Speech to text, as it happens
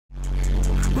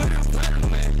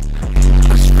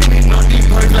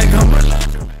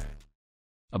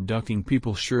Abducting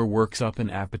people sure works up an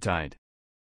appetite.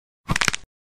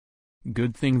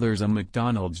 Good thing there's a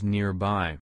McDonald's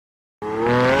nearby.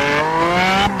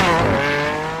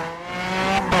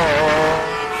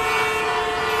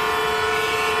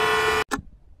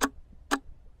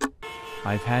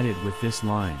 I've had it with this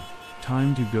line.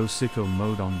 Time to go sicko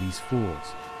mode on these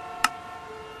fools.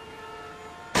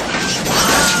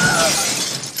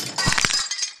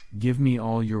 Give me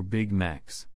all your Big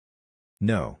Macs.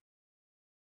 No.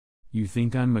 You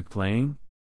think I'm McPlaying?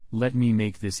 Let me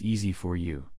make this easy for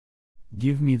you.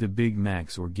 Give me the Big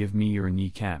Macs or give me your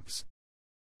kneecaps.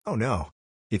 Oh no.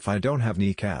 If I don't have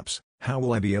kneecaps, how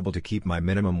will I be able to keep my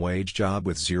minimum wage job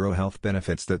with zero health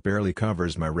benefits that barely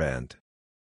covers my rent?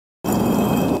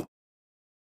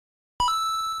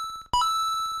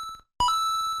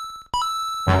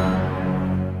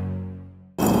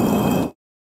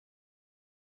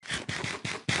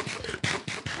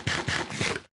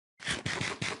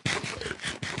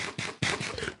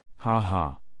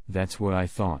 Haha, that's what I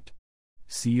thought.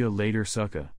 See ya later,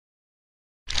 sucka.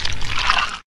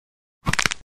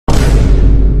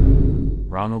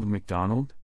 Ronald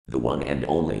McDonald? The one and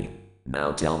only.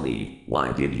 Now tell me,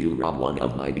 why did you rob one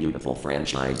of my beautiful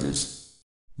franchises?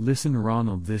 Listen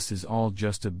Ronald, this is all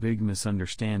just a big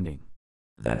misunderstanding.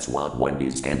 That's what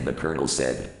Wendy's and the Colonel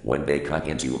said when they cut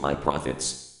into my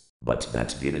profits. But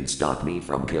that didn't stop me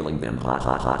from killing them, ha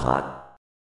ha ha ha.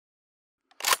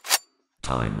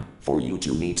 Time for you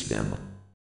to meet them.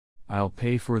 I'll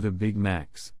pay for the Big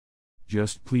Macs.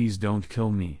 Just please don't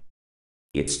kill me.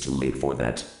 It's too late for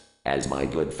that. As my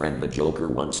good friend the Joker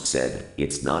once said,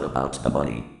 it's not about the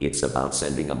money, it's about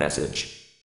sending a message.